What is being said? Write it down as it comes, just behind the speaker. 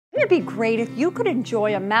Wouldn't it be great if you could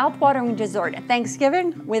enjoy a mouth-watering dessert at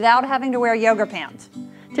Thanksgiving without having to wear yoga pants?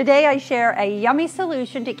 Today I share a yummy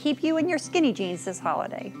solution to keep you in your skinny jeans this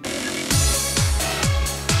holiday.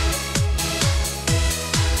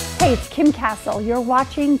 Hey, it's Kim Castle. You're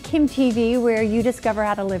watching kimTV, where you discover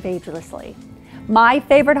how to live agelessly. My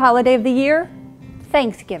favorite holiday of the year?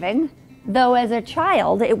 Thanksgiving. Though as a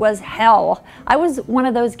child, it was hell. I was one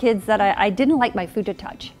of those kids that I didn't like my food to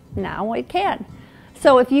touch. Now I can.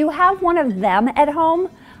 So if you have one of them at home,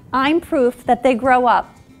 I'm proof that they grow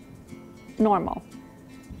up normal.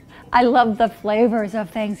 I love the flavors of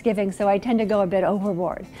Thanksgiving, so I tend to go a bit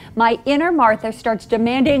overboard. My inner Martha starts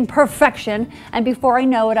demanding perfection, and before I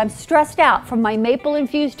know it, I'm stressed out from my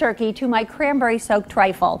maple-infused turkey to my cranberry-soaked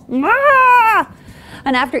trifle. Ah!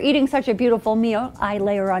 And after eating such a beautiful meal, I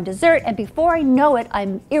layer on dessert, and before I know it,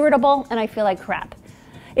 I'm irritable and I feel like crap.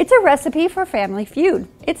 It's a recipe for family feud.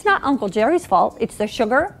 It's not Uncle Jerry's fault. It's the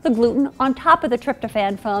sugar, the gluten, on top of the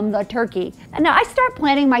tryptophan from the turkey. And now I start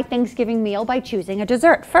planning my Thanksgiving meal by choosing a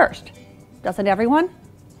dessert first. Doesn't everyone?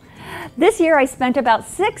 This year I spent about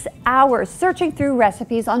 6 hours searching through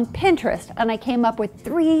recipes on Pinterest, and I came up with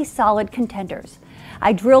 3 solid contenders.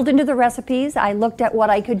 I drilled into the recipes. I looked at what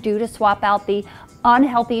I could do to swap out the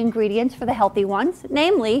unhealthy ingredients for the healthy ones,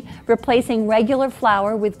 namely replacing regular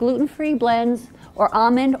flour with gluten-free blends or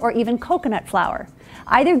almond or even coconut flour.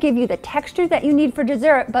 Either give you the texture that you need for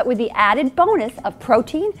dessert, but with the added bonus of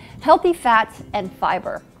protein, healthy fats, and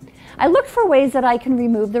fiber. I looked for ways that I can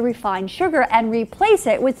remove the refined sugar and replace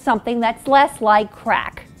it with something that's less like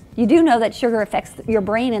crack. You do know that sugar affects your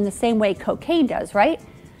brain in the same way cocaine does, right?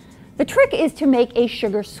 The trick is to make a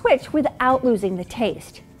sugar switch without losing the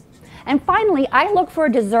taste. And finally, I look for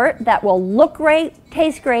a dessert that will look great,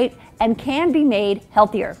 taste great, and can be made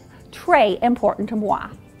healthier. Très important to moi.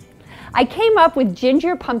 I came up with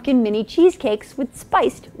Ginger Pumpkin Mini Cheesecakes with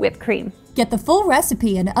spiced whipped cream. Get the full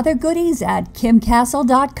recipe and other goodies at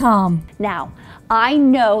kimcastle.com. Now, I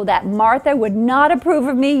know that Martha would not approve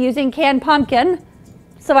of me using canned pumpkin,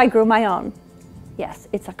 so I grew my own. Yes,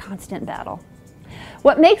 it's a constant battle.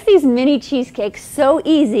 What makes these mini cheesecakes so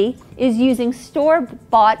easy is using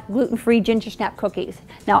store-bought gluten-free ginger snap cookies.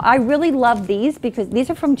 Now, I really love these because these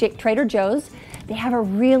are from Trader Joe's. They have a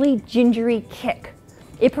really gingery kick.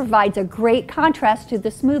 It provides a great contrast to the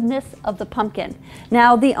smoothness of the pumpkin.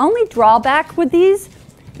 Now, the only drawback with these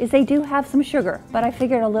is they do have some sugar, but I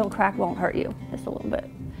figured a little crack won't hurt you, just a little bit.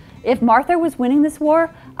 If Martha was winning this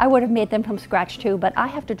war, I would have made them from scratch too, but I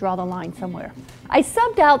have to draw the line somewhere. I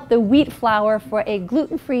subbed out the wheat flour for a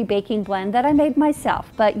gluten-free baking blend that I made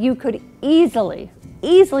myself, but you could easily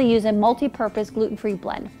use a multi-purpose gluten-free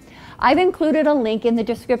blend. I've included a link in the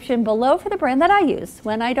description below for the brand that I use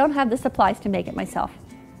when I don't have the supplies to make it myself.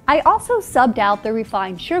 I also subbed out the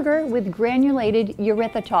refined sugar with granulated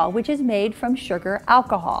erythritol, which is made from sugar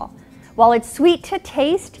alcohol. While it's sweet to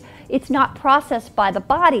taste, it's not processed by the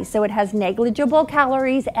body, so it has negligible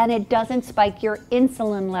calories and it doesn't spike your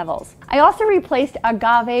insulin levels. I also replaced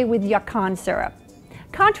agave with yacon syrup.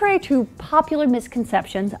 Contrary to popular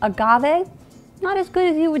misconceptions, agave, not as good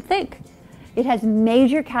as you would think. It has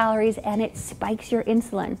major calories and it spikes your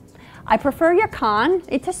insulin. I prefer yacon.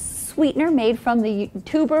 It's a sweetener made from the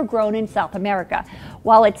tuber grown in South America.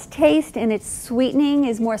 While its taste and its sweetening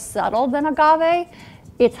is more subtle than agave,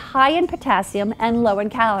 it's high in potassium and low in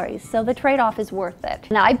calories, so the trade-off is worth it.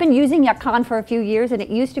 Now, I've been using yacon for a few years, and it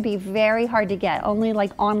used to be very hard to get, only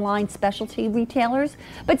like online specialty retailers.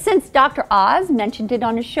 But since Dr. Oz mentioned it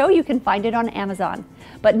on his show, you can find it on Amazon.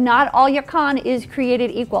 But not all yacon is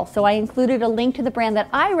created equal, so I included a link to the brand that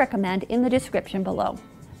I recommend in the description below.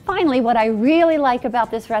 Finally, what I really like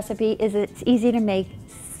about this recipe is it's easy to make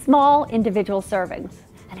small individual servings,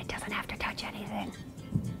 and it doesn't have to touch anything.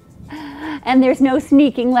 And there's no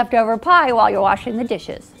sneaking leftover pie while you're washing the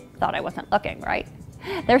dishes. Thought I wasn't looking, right?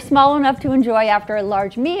 They're small enough to enjoy after a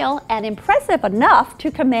large meal and impressive enough to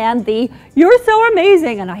command the "you're so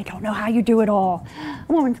amazing and I don't know how you do it all."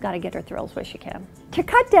 A woman's got to get her thrills where she can. To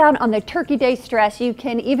cut down on the Turkey Day stress, you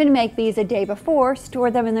can even make these a day before, store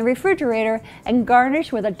them in the refrigerator, and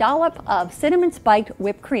garnish with a dollop of cinnamon spiked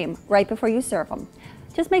whipped cream right before you serve them.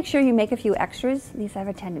 Just make sure you make a few extras. These have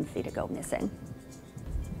a tendency to go missing.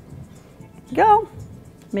 Go.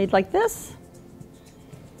 Made like this.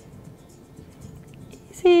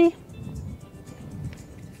 Easy.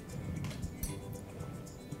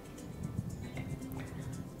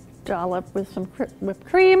 Dollop with some whipped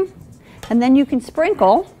cream. And then you can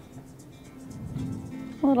sprinkle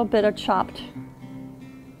a little bit of chopped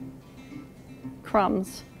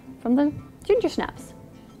crumbs from the ginger snaps.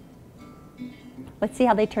 Let's see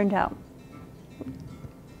how they turned out.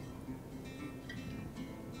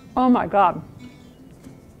 Oh my God.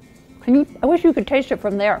 I wish you could taste it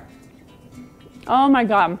from there. Oh my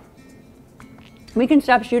God. We can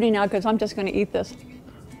stop shooting now because I'm just going to eat this.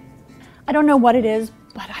 I don't know what it is,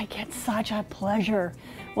 but I get such a pleasure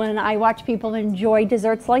when I watch people enjoy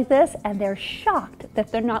desserts like this and they're shocked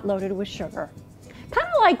that they're not loaded with sugar. Kind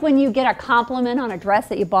of like when you get a compliment on a dress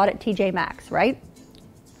that you bought at TJ Maxx, right?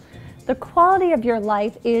 The quality of your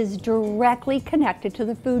life is directly connected to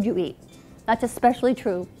the food you eat. That's especially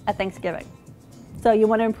true at Thanksgiving. So you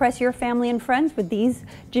want to impress your family and friends with these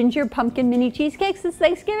Ginger Pumpkin mini cheesecakes this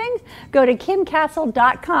Thanksgiving? Go to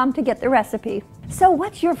kimcastle.com to get the recipe. So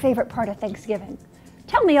what's your favorite part of Thanksgiving?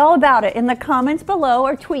 Tell me all about it in the comments below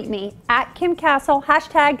or tweet me at kimcastle,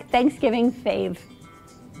 #ThanksgivingFave.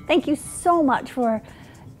 Thank you so much for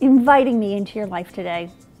inviting me into your life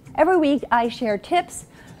today. Every week I share tips,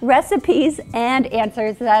 recipes, and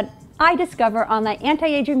answers that I discover on the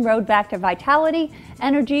anti-aging road back to vitality,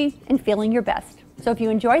 energy, and feeling your best. So if you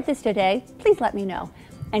enjoyed this today, please let me know.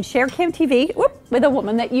 And share kimTV with a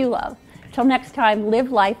woman that you love. Till next time,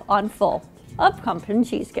 live life on full of pumpkin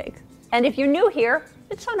cheesecake. And if you're new here,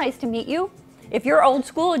 it's so nice to meet you. If you're old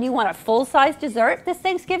school and you want a full-size dessert this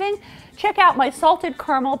Thanksgiving, check out my salted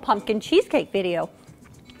caramel pumpkin cheesecake video.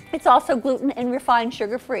 It's also gluten and refined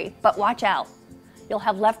sugar-free, but watch out. You'll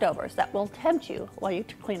have leftovers that will tempt you while you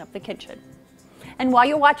clean up the kitchen. And while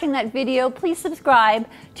you're watching that video, please subscribe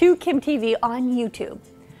to kimTV on YouTube,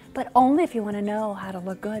 but only if you want to know how to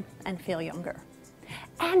look good and feel younger.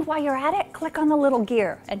 And while you're at it, click on the little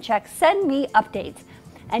gear and check Send Me Updates,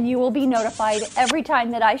 and you will be notified every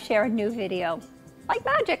time that I share a new video. Like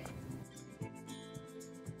magic.